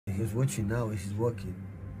He's watching now, he's walking.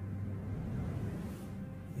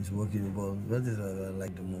 He's walking the ball. That is what I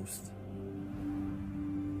like the most.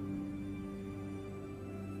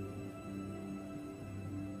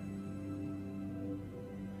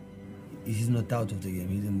 He's not out of the game,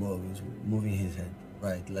 he's involved. He's moving his head.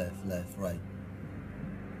 Right, left, left, right.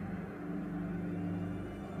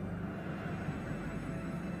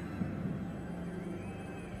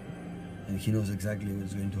 And he knows exactly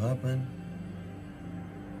what's going to happen.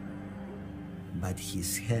 But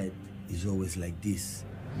his head is always like this.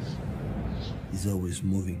 He's always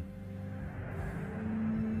moving.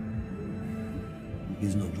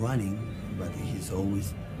 He's not running, but he's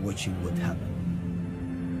always watching what happens.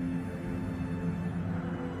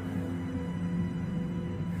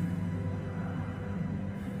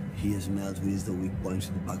 He smells what is the weak points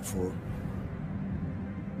in the back four.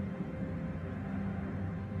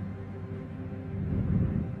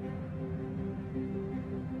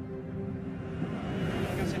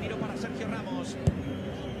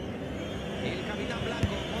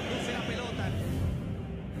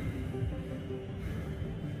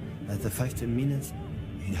 After 15 minutes,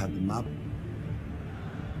 he had the map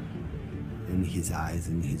in his eyes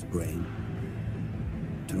and his brain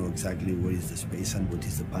to know exactly what is the space and what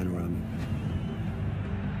is the panorama.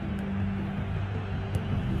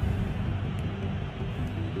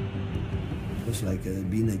 It was like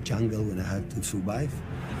being a jungle when I had to survive.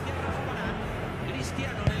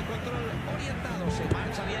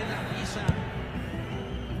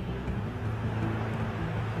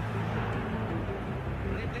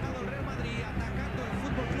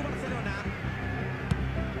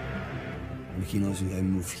 And he knows if I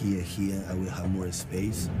move here, I will have more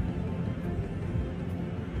space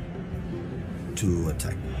to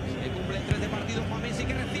attack.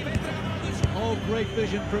 Oh, great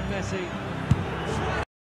vision from Messi.